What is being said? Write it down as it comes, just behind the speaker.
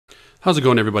How's it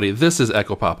going, everybody? This is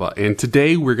Echo Papa, and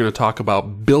today we're going to talk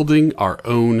about building our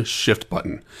own shift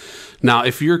button. Now,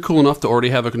 if you're cool enough to already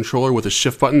have a controller with a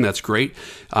shift button, that's great.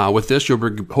 With this,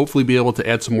 you'll hopefully be able to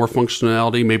add some more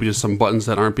functionality, maybe to some buttons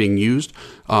that aren't being used.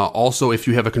 Also, if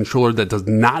you have a controller that does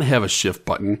not have a shift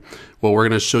button, well, we're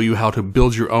going to show you how to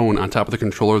build your own on top of the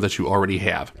controller that you already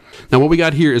have. Now, what we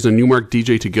got here is a Numark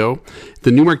DJ to go.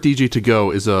 The Numark DJ to go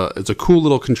is a cool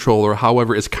little controller.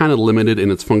 However, it's kind of limited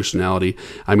in its functionality.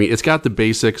 I mean, it's got the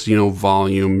basics,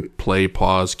 volume, play,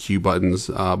 pause, cue buttons,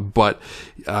 but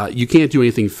you can't do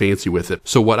anything fancy with it.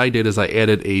 So what I did is I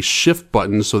added a shift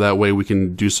button so that way we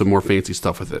can do some more fancy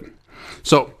stuff with it.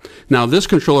 So now this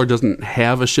controller doesn't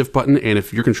have a shift button, and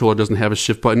if your controller doesn't have a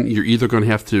shift button, you're either going to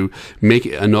have to make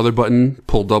another button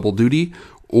pull double duty,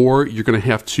 or you're going to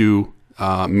have to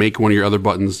make one of your other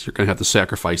buttons, you're going to have to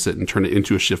sacrifice it and turn it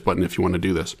into a shift button if you want to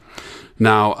do this.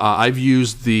 Now, I've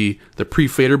used the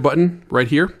pre-fader button right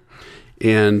here,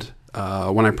 and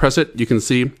when I press it, you can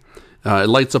see it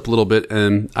lights up a little bit,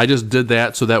 and I just did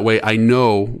that so that way I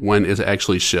know when it's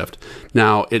actually shift.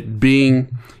 Now,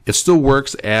 it still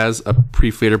works as a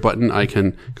pre-fader button. I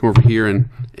can come over here and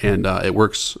it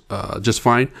works just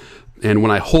fine. And when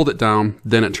I hold it down,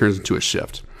 then it turns into a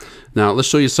shift. Now, let's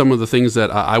show you some of the things that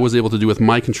I was able to do with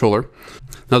my controller.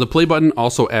 Now, the play button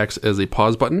also acts as a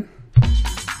pause button.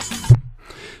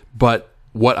 But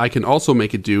what I can also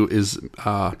make it do is,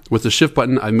 with the shift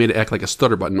button, I made it act like a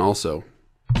stutter button also.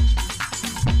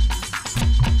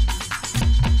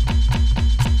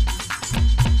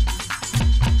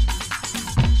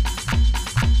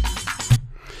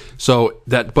 So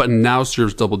that button now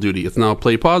serves double duty. It's now a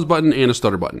play pause button and a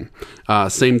stutter button.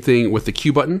 Same thing with the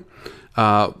cue button.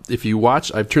 If you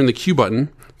watch, I've turned the cue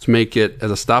button to make it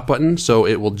as a stop button, so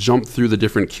it will jump through the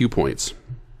different cue points.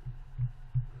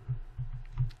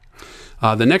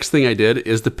 The next thing I did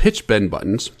is the pitch bend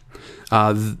buttons.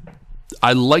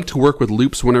 I like to work with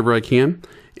loops whenever I can,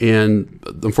 and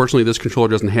unfortunately this controller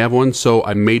doesn't have one, so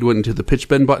I made one into the pitch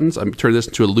bend buttons. I turned this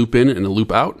into a loop in and a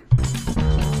loop out.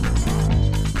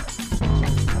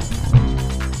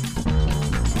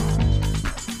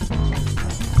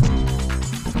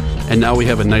 And now we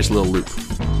have a nice little loop.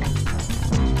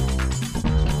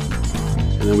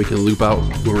 And then we can loop out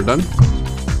when we're done.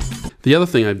 The other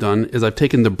thing I've done is I've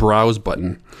taken the browse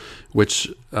button,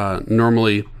 which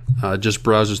normally just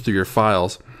browses through your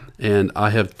files, and I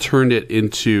have turned it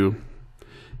into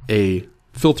a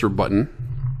filter button,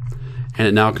 and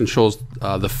it now controls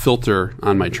the filter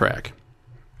on my track.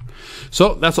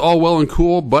 So that's all well and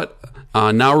cool, but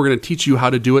now we're going to teach you how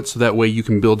to do it so that way you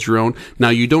can build your own. Now,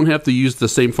 you don't have to use the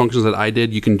same functions that I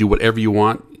did. You can do whatever you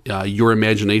want. Your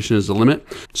imagination is the limit.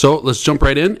 So let's jump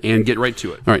right in and get right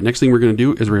to it. All right, next thing we're going to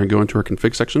do is we're going to go into our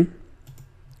config section.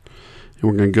 And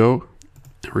we're going to go,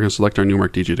 and we're going to select our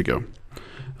Numark DJ to go.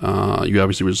 You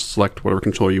obviously would select whatever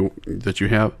controller that you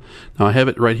have. Now, I have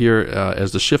it right here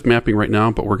as the shift mapping right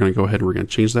now, but we're going to go ahead and we're going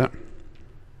to change that.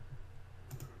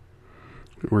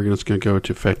 We're just going to go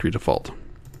to factory default.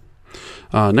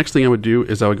 Next thing I would do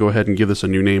is I would go ahead and give this a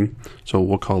new name. So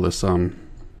we'll call this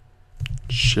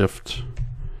Shift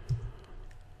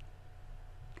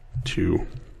 2.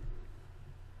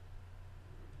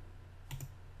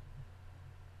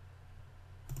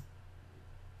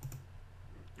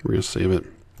 We're going to save it.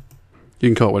 You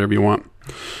can call it whatever you want.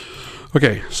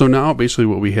 Okay, so now basically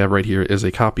what we have right here is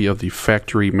a copy of the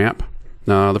factory map.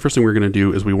 Now, the first thing we're going to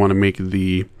do is we want to make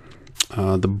the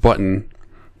button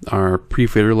our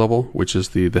pre-fader level, which is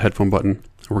the headphone button.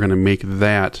 We're going to make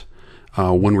that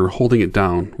when we're holding it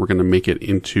down, we're going to make it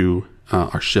into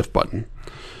our shift button.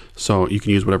 So you can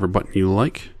use whatever button you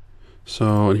like.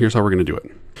 So, and here's how we're going to do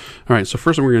it. All right, so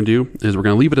first thing we're going to do is we're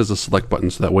going to leave it as a select button,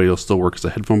 so that way it'll still work as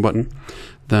a headphone button.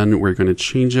 Then we're going to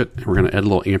change it, and we're going to add a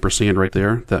little ampersand right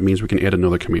there. That means we can add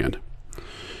another command.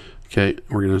 Okay,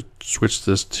 we're going to switch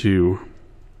this to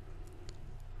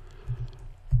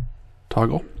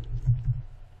toggle.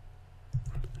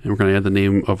 And we're going to add the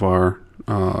name of our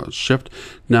shift.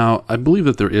 Now, I believe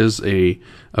that there is a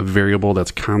variable that's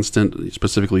constant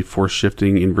specifically for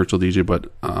shifting in VirtualDJ,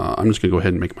 but I'm just going to go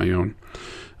ahead and make my own.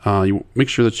 You make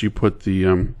sure that you put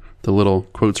the little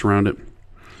quotes around it.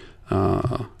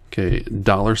 Okay,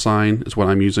 $sign is what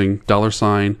I'm using.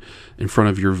 $sign in front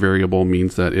of your variable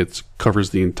means that it covers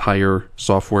the entire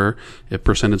software. A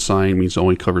percentage sign means it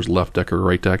only covers left deck or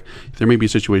right deck. There may be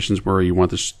situations where you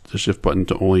want the shift button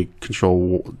to only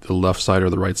control the left side or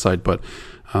the right side, but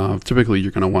typically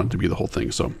you're going to want it to be the whole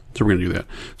thing. So we're going to do that.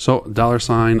 So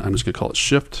 $sign, I'm just going to call it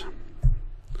shift.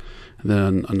 And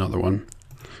then another one.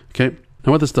 Okay.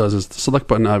 Now what this does is the select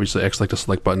button obviously acts like the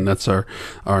select button. That's your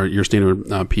standard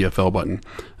PFL button.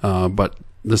 But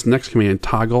this next command,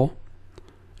 toggle,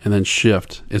 and then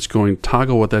shift, it's going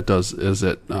toggle. What that does is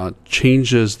it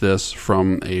changes this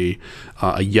from a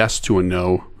yes to a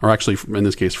no, or actually in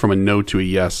this case from a no to a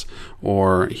yes,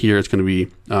 or here it's going to be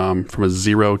from a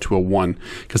 0 to a 1,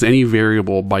 because any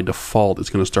variable by default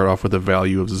is going to start off with a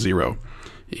value of 0,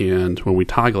 and when we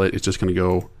toggle it, it's just going to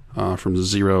go from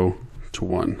 0 to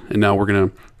 1. And now we're going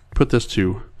to put this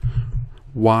to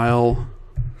while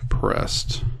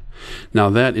pressed.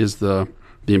 Now that is the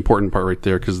important part right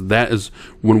there, because that is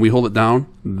when we hold it down,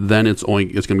 then it's going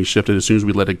to be shifted. As soon as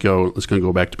we let it go, it's going to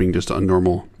go back to being just a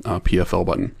normal PFL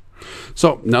button.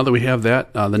 So now that we have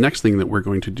that, the next thing that we're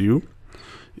going to do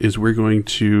is we're going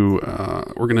to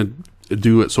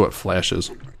do it so it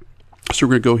flashes. So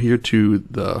we're going to go here to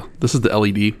this is the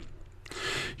LED.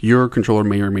 Your controller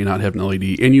may or may not have an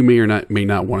LED, and you may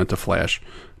not want it to flash,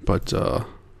 but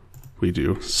we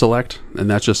do. Select, and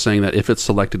that's just saying that if it's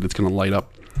selected, it's going to light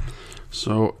up.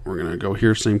 So we're going to go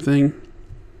here, same thing.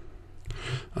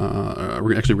 We're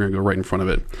going to go right in front of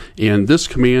it. And this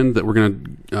command that we're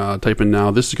going to type in now,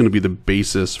 this is going to be the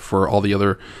basis for all the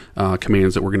other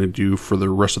commands that we're going to do for the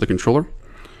rest of the controller.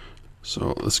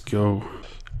 So let's go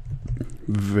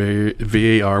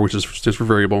VAR, which stands for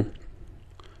variable.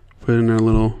 Put in our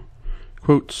little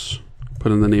quotes,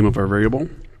 put in the name of our variable,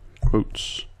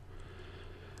 quotes,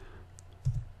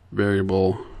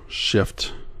 variable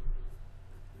shift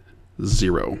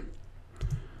 0.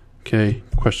 Okay,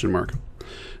 question mark.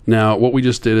 Now what we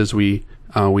just did is we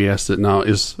asked it, now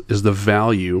is the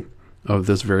value of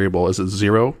this variable, is it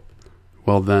 0?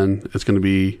 Well, then it's going to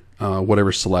be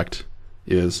whatever select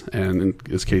is, and in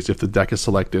this case, if the deck is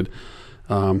selected,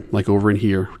 like over in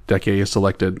here, deck A is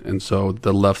selected, and so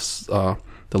the left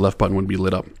button would be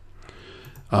lit up.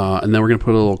 And then we're going to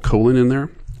put a little colon in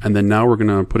there, and then now we're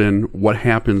going to put in what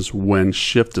happens when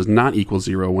shift does not equal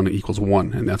 0, when it equals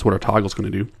 1, and that's what our toggle is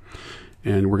going to do.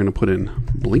 And we're going to put in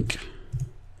blink,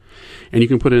 and you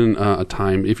can put in a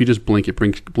time. If you just blink, it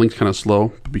blinks kind of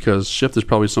slow, because shift is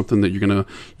probably something that you're going to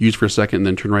use for a second and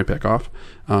then turn right back off.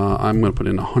 I'm going to put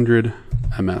in 100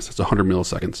 ms. It's 100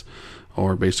 milliseconds,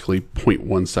 or basically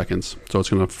 0.1 seconds. So it's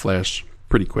going to flash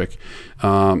pretty quick,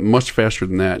 much faster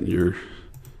than that.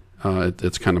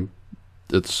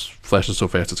 It flashes so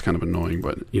fast it's kind of annoying,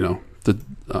 but you know,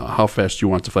 how fast you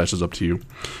want it to flash is up to you.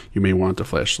 You may want it to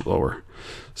flash slower.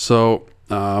 So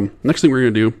next thing we're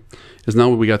going to do is,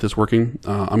 now that we got this working,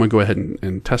 I'm going to go ahead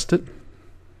and test it.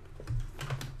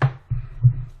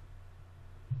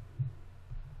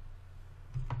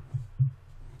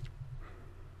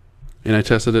 And I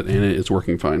tested it, and it's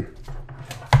working fine.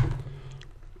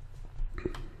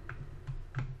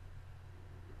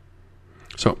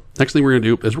 So next thing we're going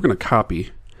to do is we're going to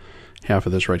copy half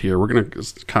of this right here. We're going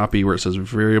to copy where it says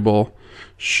variable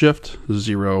shift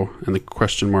 0 and the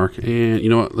question mark, and you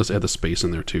know what, let's add the space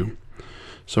in there too.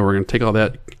 So we're going to take all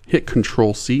that, hit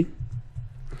Control C,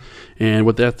 and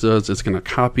what that does, it's going to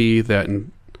copy that,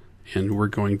 and we're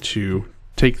going to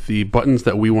take the buttons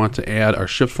that we want to add our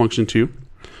shift function to.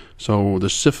 So the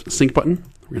shift sync button,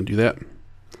 we're going to do that.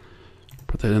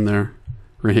 Put that in there.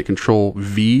 We're going to hit Control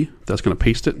V. That's going to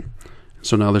paste it.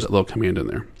 So now there's a little command in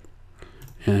there.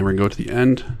 And we're going to go to the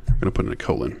end. We're going to put in a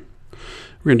colon.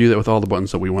 We're going to do that with all the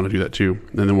buttons that we want to do that too.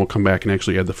 And then we'll come back and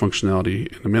actually add the functionality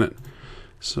in a minute.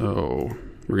 So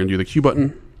we're going to do the Q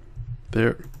button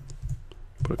there.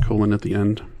 Put a colon at the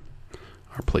end.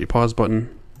 Our play pause button.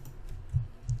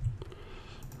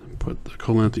 Put the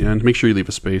colon at the end. Make sure you leave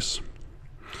a space.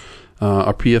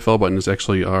 Our PFL button is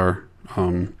actually our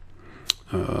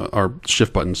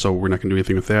shift button, so we're not going to do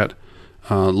anything with that.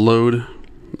 Load,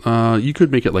 you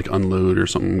could make it like unload or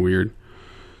something weird.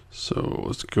 So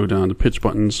let's go down to pitch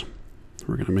buttons.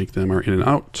 We're going to make them our in and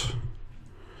out.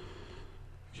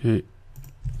 Okay,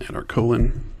 add our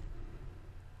colon.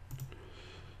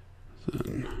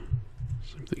 Then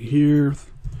same thing here with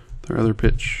our other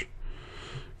pitch,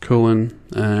 colon,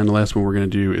 and the last one we're going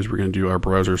to do is we're going to do our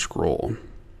browser scroll.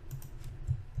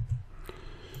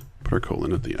 Put our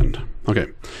colon at the end. Okay,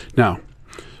 now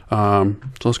so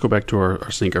let's go back to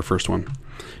our sync, our first one.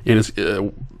 And it's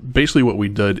basically what we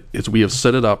did is we have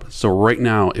set it up so right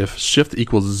now if shift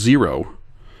equals 0,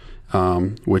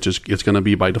 which is it's going to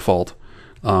be by default,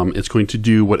 it's going to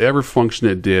do whatever function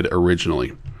it did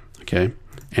originally. Okay,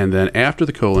 and then after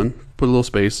the colon, put a little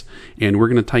space, and we're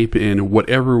going to type in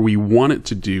whatever we want it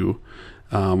to do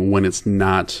when it's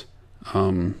not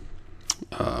when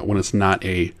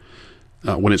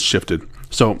it's shifted.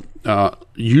 So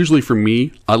usually for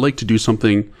me, I like to do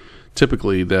something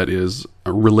typically that is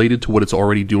related to what it's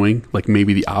already doing, like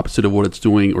maybe the opposite of what it's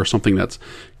doing, or something that's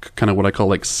kind of what I call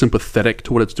like sympathetic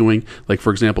to what it's doing. Like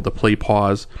for example, the play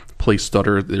pause, play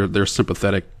stutter, they're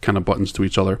sympathetic kind of buttons to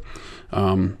each other.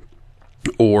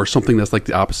 Or something that's like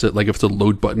the opposite, like if it's a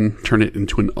load button, turn it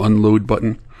into an unload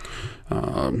button.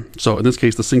 So in this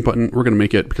case, the sync button, we're going to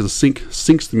make it, because the sync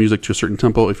syncs the music to a certain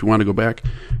tempo. If you want to go back,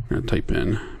 we're going to type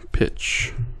in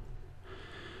pitch,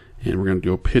 and we're going to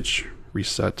do a pitch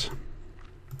reset.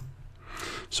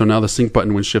 So now the sync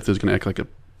button when shifted is going to act like a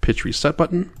pitch reset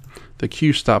button. The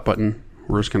cue stop button,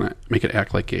 we're just going to make it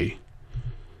act like a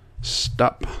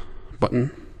stop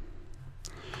button.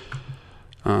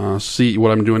 See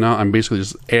what I'm doing now? I'm basically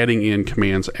just adding in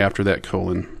commands after that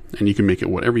colon, and you can make it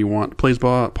whatever you want. Pause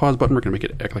button, we're going to make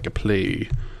it act like a play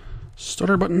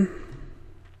stutter button.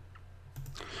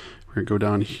 We're going to go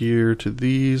down here to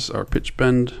these, our pitch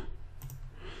bend.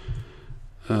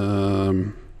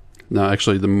 Now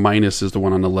actually the minus is the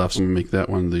one on the left, so I'm going to make that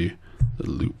one the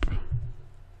loop.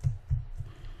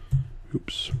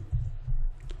 Oops.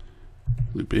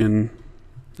 Loop in,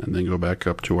 and then go back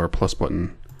up to our plus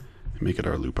button and make it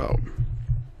our loop out.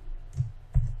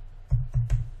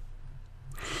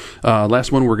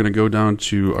 Last one, we're going to go down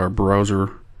to our browser,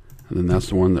 and then that's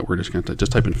the one that we're just going to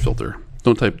just type in filter.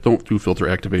 Don't do filter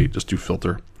activate, just do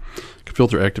filter.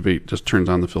 Filter activate just turns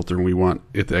on the filter, and we want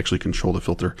it to actually control the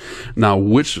filter. Now,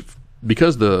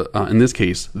 because in this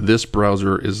case, this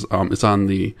browser is it's on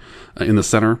the in the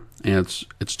center, and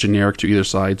it's generic to either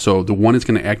side. So the one it's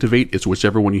going to activate is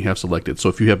whichever one you have selected. So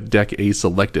if you have deck A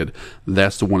selected,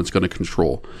 that's the one it's going to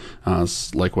control.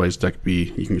 Likewise, deck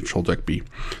B, you can control deck B.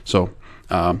 So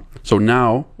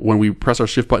now when we press our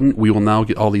shift button, we will now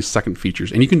get all these second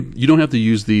features, and you don't have to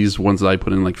use these ones that I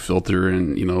put in, like filter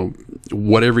and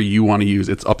whatever you want to use.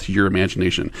 It's up to your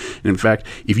imagination. And in fact,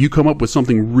 if you come up with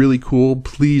something really cool,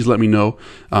 please let me know.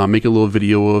 Make a little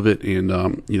video of it, and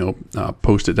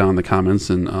post it down in the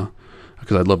comments, and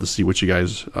because I'd love to see what you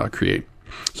guys create.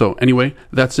 So anyway,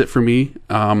 that's it for me.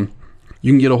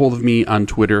 You can get a hold of me on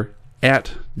Twitter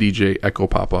at DJ Echo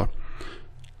Papa.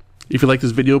 If you like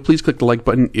this video, please click the like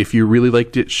button. If you really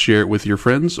liked it, share it with your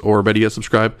friends, or better yet,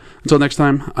 subscribe. Until next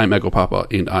time, I'm Echo Papa,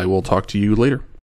 and I will talk to you later.